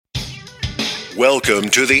Welcome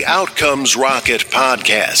to the Outcomes Rocket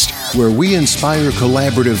podcast, where we inspire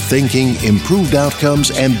collaborative thinking, improved outcomes,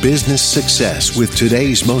 and business success with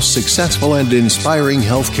today's most successful and inspiring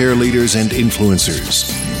healthcare leaders and influencers.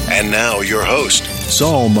 And now your host,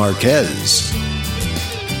 Saul Marquez.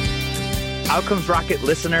 Outcomes Rocket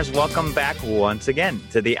listeners, welcome back once again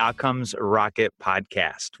to the Outcomes Rocket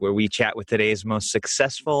podcast, where we chat with today's most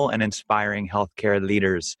successful and inspiring healthcare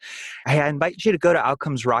leaders. I invite you to go to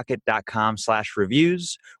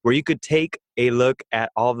outcomesrocket.com/reviews, where you could take a look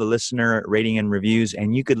at all of the listener rating and reviews,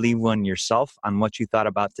 and you could leave one yourself on what you thought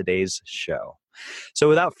about today's show. So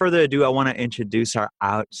without further ado, I want to introduce our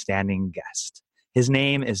outstanding guest. His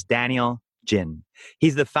name is Daniel Jin.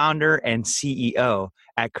 He's the founder and CEO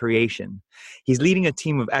at Creation. He's leading a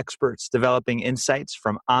team of experts developing insights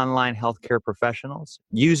from online healthcare professionals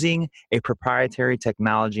using a proprietary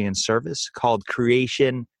technology and service called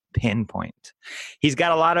Creation Pinpoint. He's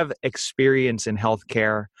got a lot of experience in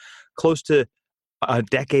healthcare, close to a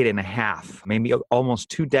decade and a half, maybe almost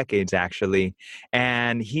 2 decades actually.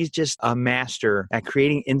 And he's just a master at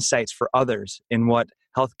creating insights for others in what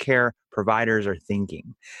healthcare providers are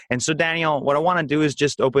thinking. And so, Daniel, what I want to do is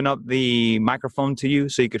just open up the microphone to you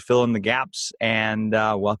so you could fill in the gaps and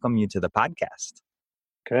welcome you to the podcast.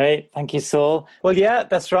 Great. Thank you, Saul. Well, yeah,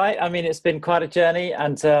 that's right. I mean, it's been quite a journey.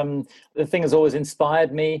 And the thing that's always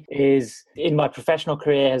inspired me is in my professional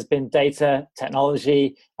career has been data,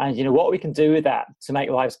 technology, and, what we can do with that to make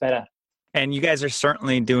lives better. And you guys are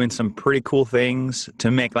certainly doing some pretty cool things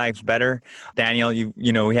to make lives better. Daniel,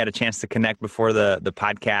 we had a chance to connect before the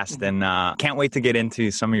podcast and can't wait to get into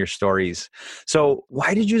some of your stories. So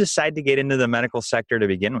why did you decide to get into the medical sector to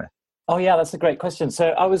begin with? Oh, yeah, that's a great question.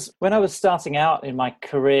 So when I was starting out in my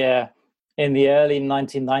career in the early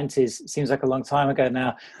 1990s, seems like a long time ago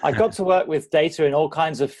now, I got to work with data in all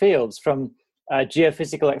kinds of fields, from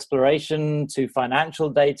geophysical exploration to financial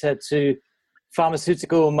data to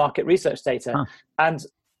pharmaceutical market research data. And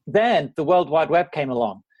then the World Wide Web came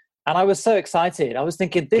along. And I was so excited. I was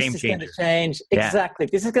thinking, this is going to change. Yeah. Exactly.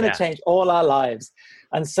 This is going to change all our lives.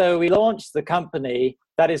 And so we launched the company.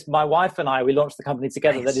 That is, my wife and I, we launched the company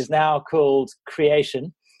together. Nice. That is now called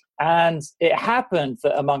Creation. And it happened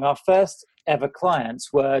that among our first ever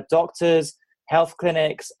clients were doctors, health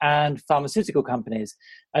clinics, and pharmaceutical companies.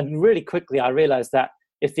 And really quickly, I realized that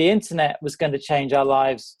if the internet was going to change our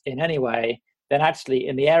lives in any way, then actually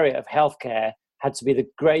in the area of healthcare had to be the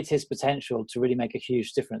greatest potential to really make a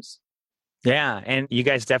huge difference. Yeah, and you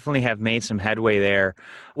guys definitely have made some headway there.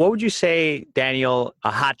 What would you say, Daniel, a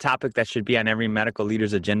hot topic that should be on every medical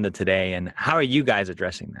leader's agenda today, and how are you guys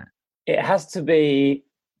addressing that? It has to be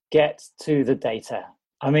get to the data.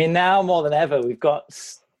 I mean, now more than ever, we've got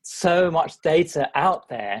so much data out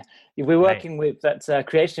there. We're working with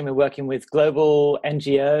Creation. We're working with global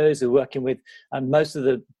NGOs. We're working with most of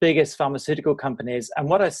the biggest pharmaceutical companies. And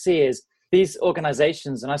what I see is these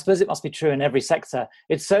organizations, and I suppose it must be true in every sector,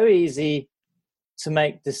 it's so easy to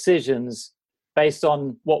make decisions based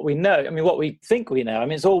on what we know. I mean, what we think we know. I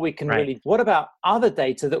mean, it's all we can really. What about other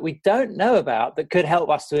data that we don't know about that could help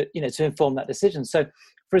us to inform that decision? So,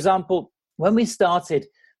 for example, when we started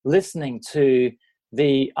listening to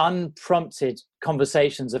the unprompted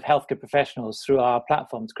conversations of healthcare professionals through our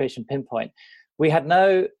platforms, Creation Pinpoint, we had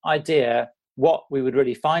no idea what we would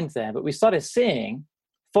really find there. But we started seeing,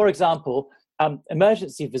 for example,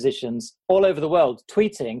 emergency physicians all over the world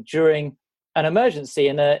tweeting during an emergency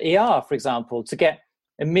in an ER, for example, to get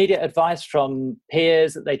immediate advice from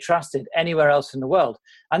peers that they trusted anywhere else in the world.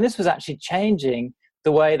 And this was actually changing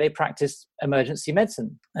the way they practiced emergency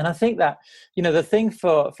medicine. And I think that, the thing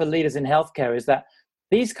for leaders in healthcare is that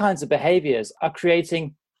these kinds of behaviors are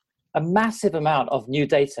creating a massive amount of new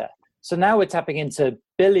data. So now we're tapping into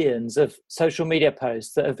billions of social media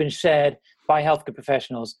posts that have been shared by healthcare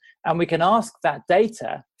professionals. And we can ask that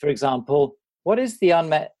data, for example, what is the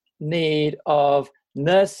unmet need of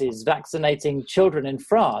nurses vaccinating children in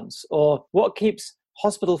France? Or what keeps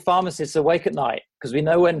hospital pharmacists awake at night? Because we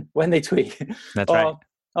know when they tweet. That's right.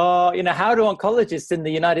 Or, how do oncologists in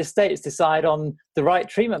the United States decide on the right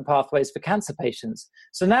treatment pathways for cancer patients?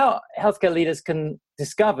 So now healthcare leaders can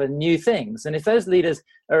discover new things. And if those leaders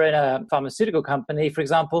are in a pharmaceutical company, for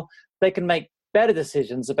example, they can make better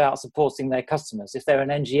decisions about supporting their customers. If they're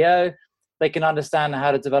an NGO, they can understand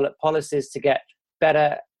how to develop policies to get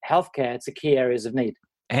better healthcare to key areas of need.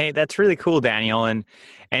 Hey, that's really cool, Daniel. And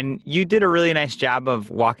you did a really nice job of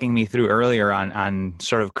walking me through earlier on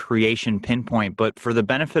sort of Creation Pinpoint. But for the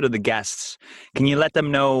benefit of the guests, can you let them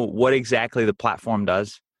know what exactly the platform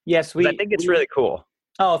does? Yes, I think it's really cool.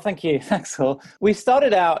 Oh, thank you. Thanks, Paul. We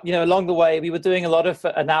started out, along the way, we were doing a lot of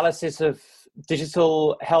analysis of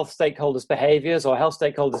digital health stakeholders' behaviors or health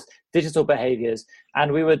stakeholders' digital behaviors.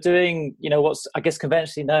 And we were doing, what's, I guess,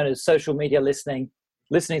 conventionally known as social media listening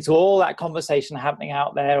to all that conversation happening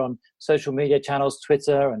out there on social media channels,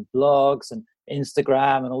 Twitter and blogs and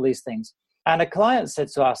Instagram and all these things. And a client said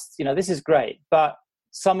to us, this is great, but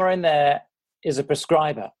somewhere in there is a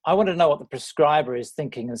prescriber. I want to know what the prescriber is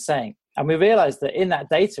thinking and saying. And we realized that in that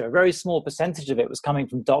data, a very small percentage of it was coming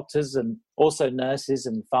from doctors and also nurses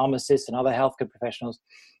and pharmacists and other healthcare professionals.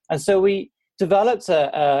 And so we developed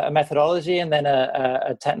a methodology and then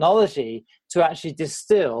a technology to actually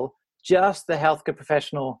distill just the healthcare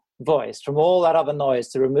professional voice from all that other noise,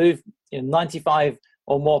 to remove 95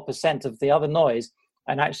 or more % of the other noise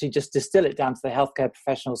and actually just distill it down to the healthcare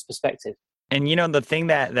professional's perspective. And the thing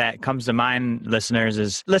that comes to mind, listeners,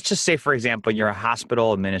 is let's just say, for example, you're a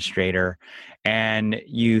hospital administrator and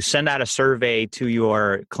you send out a survey to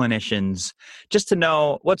your clinicians just to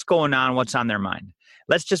know what's going on, what's on their mind.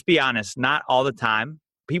 Let's just be honest, not all the time.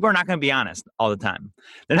 People are not going to be honest all the time.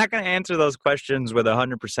 They're not going to answer those questions with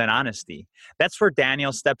 100% honesty. That's where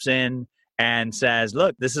Daniel steps in and says,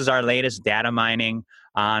 look, this is our latest data mining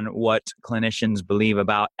on what clinicians believe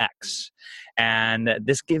about X. And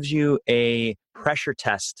this gives you a pressure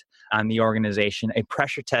test on the organization, a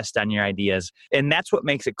pressure test on your ideas. And that's what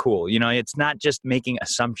makes it cool. It's not just making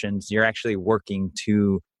assumptions. You're actually working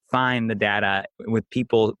to find the data with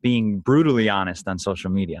people being brutally honest on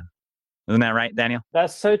social media. Isn't that right, Daniel?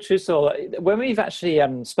 That's so true, Saul. When we've actually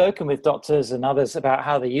spoken with doctors and others about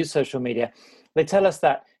how they use social media, they tell us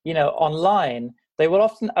that, online, they will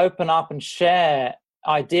often open up and share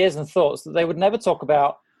ideas and thoughts that they would never talk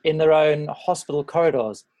about in their own hospital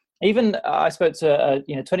corridors. Even I spoke to a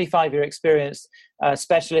 25-year experienced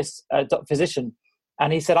specialist physician,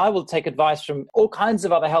 and he said, I will take advice from all kinds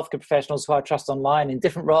of other healthcare professionals who I trust online in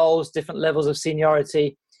different roles, different levels of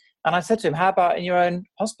seniority. And I said to him, how about in your own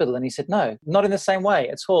hospital? And he said, no, not in the same way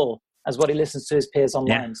at all as what he listens to his peers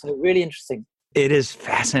online. Yeah. So really interesting. It is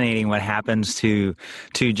fascinating what happens to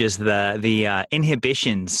just the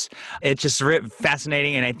inhibitions. It's just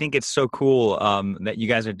fascinating, and I think it's so cool that you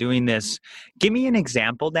guys are doing this. Give me an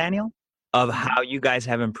example, Daniel, of how you guys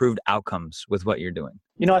have improved outcomes with what you're doing.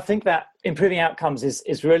 I think that improving outcomes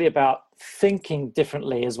is really about thinking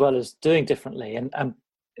differently as well as doing differently. And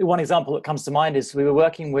one example that comes to mind is we were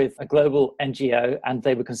working with a global NGO, and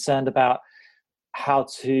they were concerned about how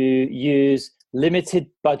to use limited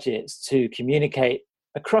budgets to communicate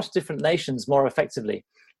across different nations more effectively.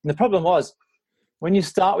 And the problem was, when you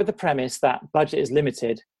start with the premise that budget is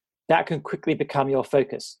limited, that can quickly become your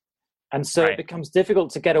focus. And so It becomes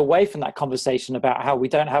difficult to get away from that conversation about how we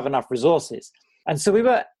don't have enough resources. And so we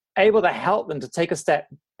were able to help them to take a step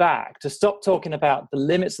back, to stop talking about the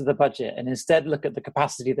limits of the budget and instead look at the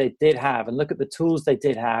capacity they did have and look at the tools they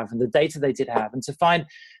did have and the data they did have, and to find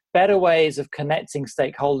better ways of connecting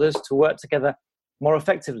stakeholders to work together more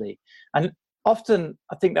effectively. And often,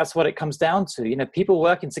 I think that's what it comes down to. People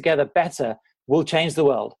working together better will change the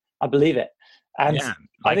world. I believe it. And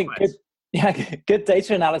I think good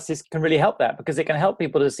data analysis can really help that, because it can help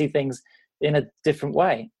people to see things in a different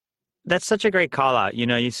way. That's such a great call out.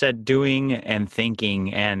 You said doing and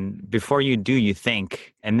thinking, and before you do, you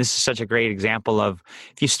think. And this is such a great example of,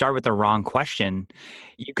 if you start with the wrong question,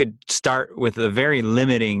 you could start with a very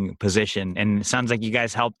limiting position. And it sounds like you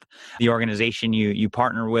guys help the organization you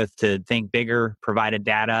partner with to think bigger, provided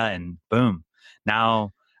data, and boom.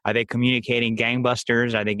 Now, are they communicating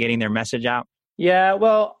gangbusters? Are they getting their message out? Yeah,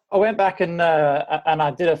 well, I went back and I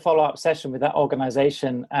did a follow-up session with that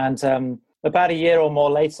organization, and about a year or more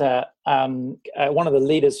later, one of the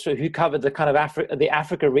leaders who covered the kind of the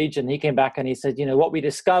Africa region, he came back and he said, what we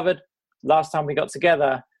discovered last time we got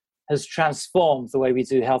together has transformed the way we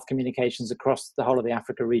do health communications across the whole of the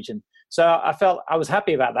Africa region. So I was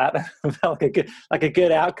happy about that. It felt like a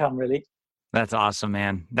good outcome, really. That's awesome,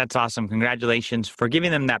 man. That's awesome. Congratulations for giving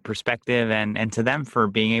them that perspective, and to them for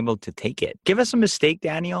being able to take it. Give us a mistake,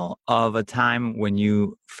 Daniel, of a time when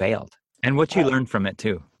you failed. And what you learned from it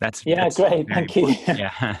too. That's great. Thank you.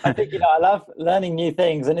 Yeah. I think, I love learning new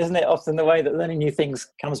things. And isn't it often the way that learning new things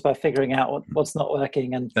comes by figuring out what's not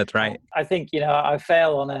working? And that's right. I think, I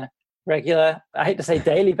fail on a regular, I hate to say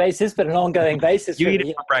daily basis, but an ongoing basis. You eat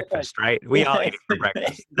it for breakfast, right? We all eat it for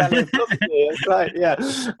breakfast. That's right. Yeah.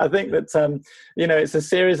 I think that, it's a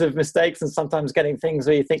series of mistakes and sometimes getting things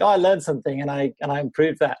where you think, I learned something and I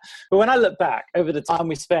improved that. But when I look back over the time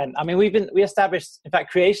we spent, we established, in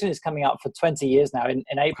fact, Creation is coming up for 20 years now. In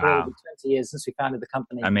April, it'll be 20 years since we founded the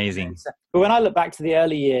company. Amazing. But when I look back to the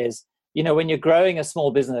early years, when you're growing a small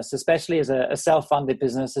business, especially as a self-funded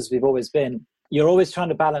business, as we've always been, you're always trying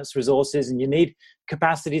to balance resources, and you need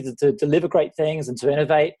capacity to deliver great things and to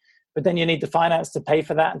innovate. But then you need the finance to pay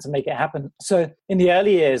for that and to make it happen. So in the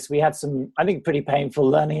early years, we had some, I think, pretty painful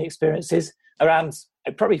learning experiences around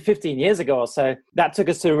probably 15 years ago or so. That took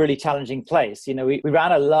us to a really challenging place. We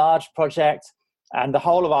ran a large project, and the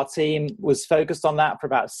whole of our team was focused on that for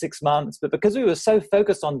about 6 months. But because we were so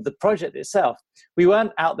focused on the project itself, we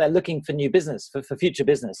weren't out there looking for new business, for future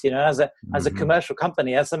business. As a commercial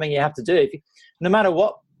company, that's something you have to do. No matter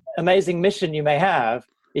what amazing mission you may have,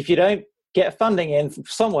 if you don't get funding in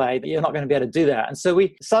some way, you're not going to be able to do that. And so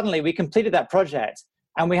we completed that project,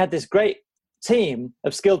 and we had this great team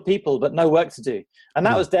of skilled people, but no work to do. And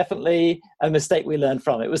that was definitely a mistake we learned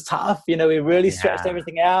from. It was tough. We really stretched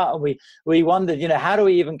everything out, and we wondered, how do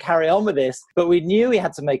we even carry on with this? But we knew we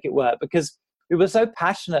had to make it work because we were so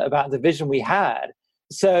passionate about the vision we had.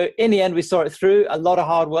 So in the end, we saw it through. A lot of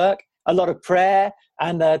hard work, a lot of prayer.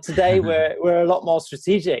 And today we're a lot more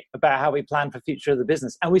strategic about how we plan for the future of the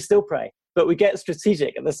business. And we still pray, but we get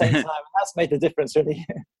strategic at the same time. And that's made the difference, really.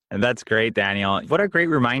 And that's great, Daniel. What a great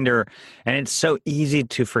reminder. And it's so easy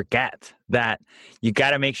to forget that you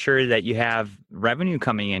got to make sure that you have revenue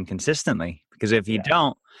coming in consistently. Because if you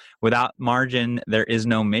don't, without margin, there is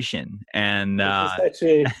no mission. And so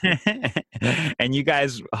true. And you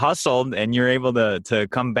guys hustled, and you're able to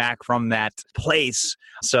come back from that place.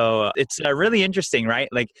 So it's really interesting, right?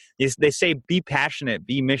 Like they say, be passionate,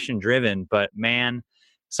 be mission driven. But man,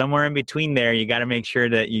 somewhere in between there, you got to make sure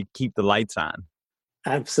that you keep the lights on.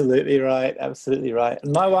 Absolutely right. Absolutely right.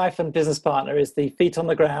 And my wife and business partner is the feet on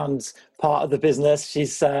the ground part of the business.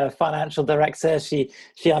 She's a financial director. She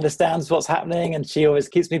understands what's happening, and she always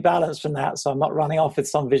keeps me balanced from that. So I'm not running off with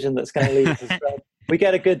some vision that's going to lead us astray. We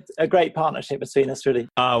get a great partnership between us, really.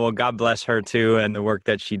 Oh, well, God bless her too, and the work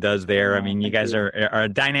that she does there. I mean, you guys are a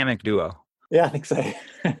dynamic duo. Yeah, I think so.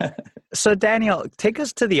 So Daniel, take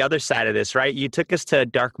us to the other side of this, right? You took us to a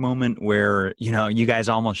dark moment where, you guys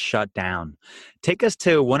almost shut down. Take us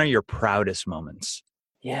to one of your proudest moments.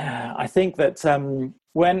 Yeah, I think that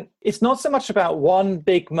when it's not so much about one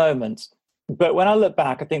big moment, but when I look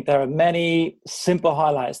back, I think there are many simple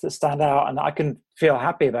highlights that stand out and I can feel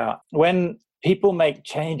happy about. When people make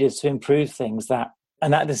changes to improve things,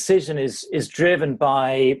 and that decision is driven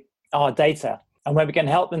by our data. And when we can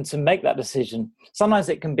help them to make that decision, sometimes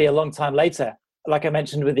it can be a long time later. Like I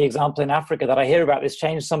mentioned with the example in Africa, that I hear about this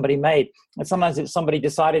change somebody made. And sometimes it's somebody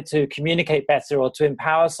decided to communicate better, or to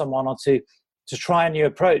empower someone, or to try a new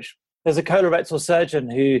approach. There's a colorectal surgeon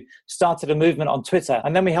who started a movement on Twitter,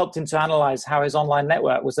 and then we helped him to analyze how his online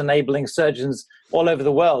network was enabling surgeons all over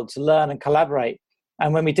the world to learn and collaborate.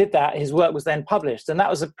 And when we did that, his work was then published. And that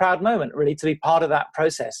was a proud moment, really, to be part of that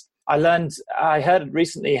process. I heard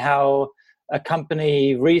recently how a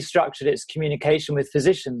company restructured its communication with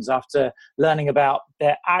physicians after learning about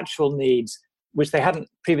their actual needs, which they hadn't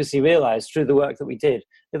previously realized through the work that we did.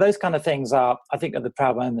 Those kind of things are the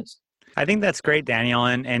proud moments. I think that's great, Daniel.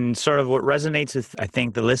 And sort of what resonates with, I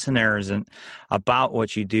think, the listeners and about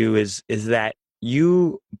what you do is that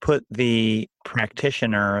you put the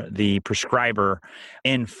practitioner, the prescriber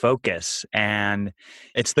in focus, and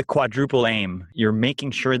it's the quadruple aim. You're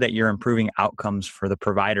making sure that you're improving outcomes for the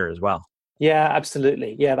provider as well. Yeah,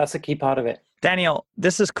 absolutely. Yeah, that's a key part of it. Daniel,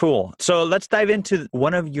 this is cool. So let's dive into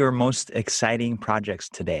one of your most exciting projects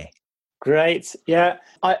today. Great. Yeah,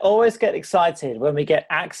 I always get excited when we get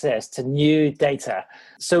access to new data.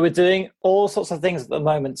 So we're doing all sorts of things at the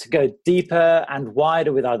moment to go deeper and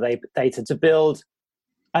wider with our data to build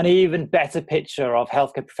an even better picture of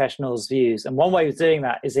healthcare professionals' views. And one way of doing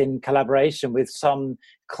that is in collaboration with some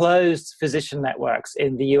closed physician networks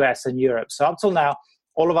in the US and Europe. So up till now,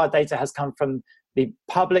 all of our data has come from the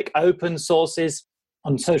public open sources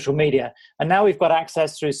on social media. And now we've got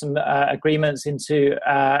access through some agreements into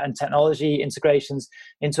and technology integrations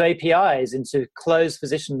into APIs, into closed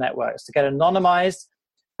physician networks to get anonymized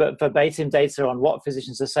but verbatim data on what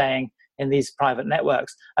physicians are saying in these private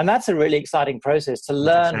networks. And that's a really exciting process to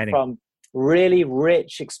learn from really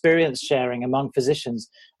rich experience sharing among physicians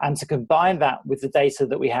and to combine that with the data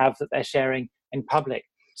that we have that they're sharing in public.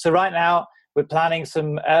 So right now, we're planning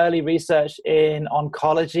some early research in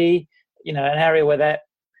oncology, an area where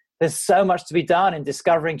there's so much to be done in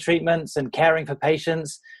discovering treatments and caring for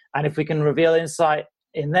patients. And if we can reveal insight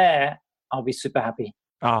in there, I'll be super happy.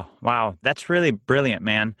 Oh, wow. That's really brilliant,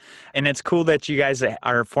 man. And it's cool that you guys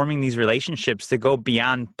are forming these relationships to go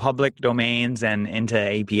beyond public domains and into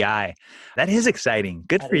API. That is exciting.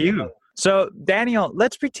 Good for you. So, Daniel,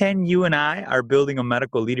 let's pretend you and I are building a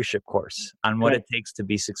medical leadership course on what it takes to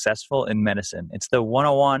be successful in medicine. It's the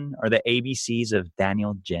 101 or the ABCs of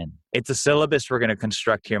Daniel Jin. It's a syllabus we're going to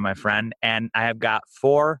construct here, my friend. And I have got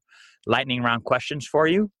 4 lightning round questions for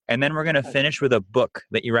you. And then we're going to finish with a book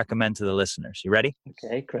that you recommend to the listeners. You ready?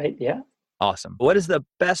 Okay, great. Yeah. Awesome. What is the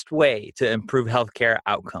best way to improve healthcare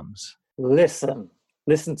outcomes? Listen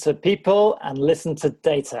to people and listen to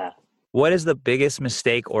data. What is the biggest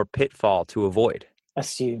mistake or pitfall to avoid?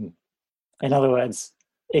 Assume. In other words,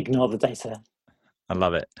 ignore the data. I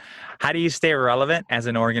love it. How do you stay relevant as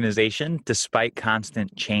an organization despite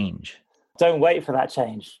constant change? Don't wait for that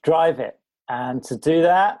change. Drive it. And to do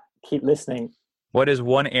that, keep listening. What is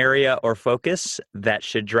one area or focus that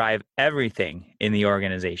should drive everything in the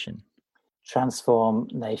organization? Transform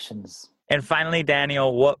nations. And finally,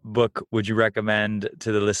 Daniel, what book would you recommend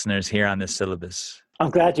to the listeners here on this syllabus? I'm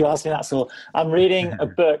glad you asked me that, Saul. I'm reading a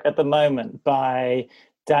book at the moment by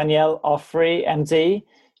Danielle Offrey, MD.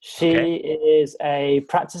 She is a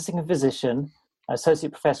practicing physician,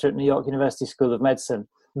 associate professor at New York University School of Medicine.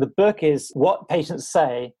 The book is What Patients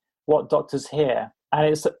Say, What Doctors Hear. And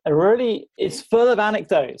it's full of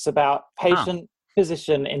anecdotes about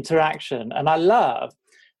patient-physician interaction. And I love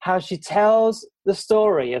how she tells the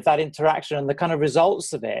story of that interaction and the kind of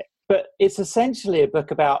results of it. But it's essentially a book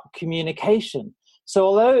about communication. So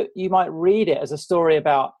although you might read it as a story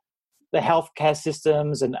about the healthcare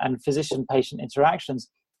systems and physician-patient interactions,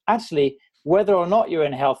 actually, whether or not you're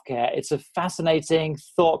in healthcare, it's a fascinating,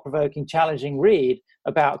 thought-provoking, challenging read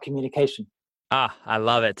about communication. I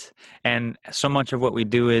love it. And so much of what we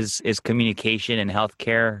do is communication in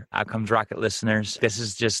healthcare. Outcomes Rocket listeners, this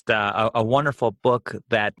is just a wonderful book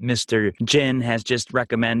that Mr. Jin has just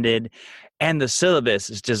recommended. And the syllabus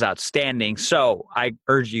is just outstanding. So I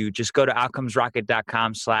urge you, just go to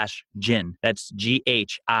outcomesrocket.com/Jin. That's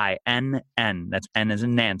GHINN. That's N as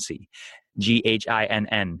in Nancy.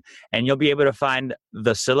 GHINN. And you'll be able to find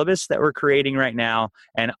the syllabus that we're creating right now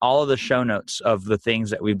and all of the show notes of the things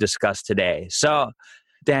that we've discussed today. So,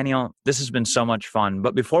 Daniel, this has been so much fun.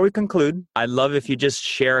 But before we conclude, I'd love if you just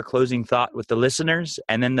share a closing thought with the listeners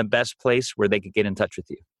and then the best place where they could get in touch with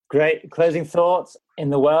you. Great. Closing thoughts. In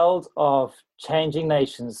the world of changing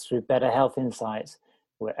nations through better health insights,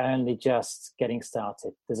 we're only just getting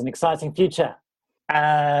started. There's an exciting future.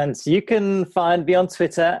 And you can find me on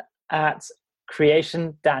Twitter at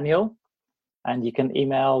CreationDaniel, and you can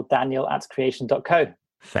email daniel@creation.co.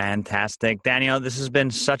 Fantastic. Daniel, this has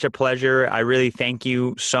been such a pleasure. I really thank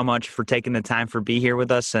you so much for taking the time for being here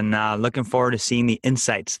with us, and looking forward to seeing the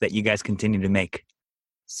insights that you guys continue to make.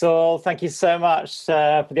 Saul, thank you so much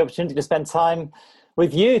for the opportunity to spend time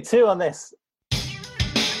with you too on this.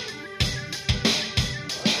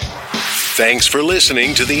 Thanks for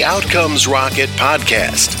listening to the Outcomes Rocket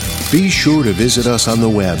podcast. Be sure to visit us on the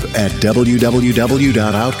web at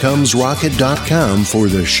www.outcomesrocket.com for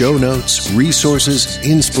the show notes, resources,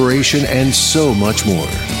 inspiration, and so much more.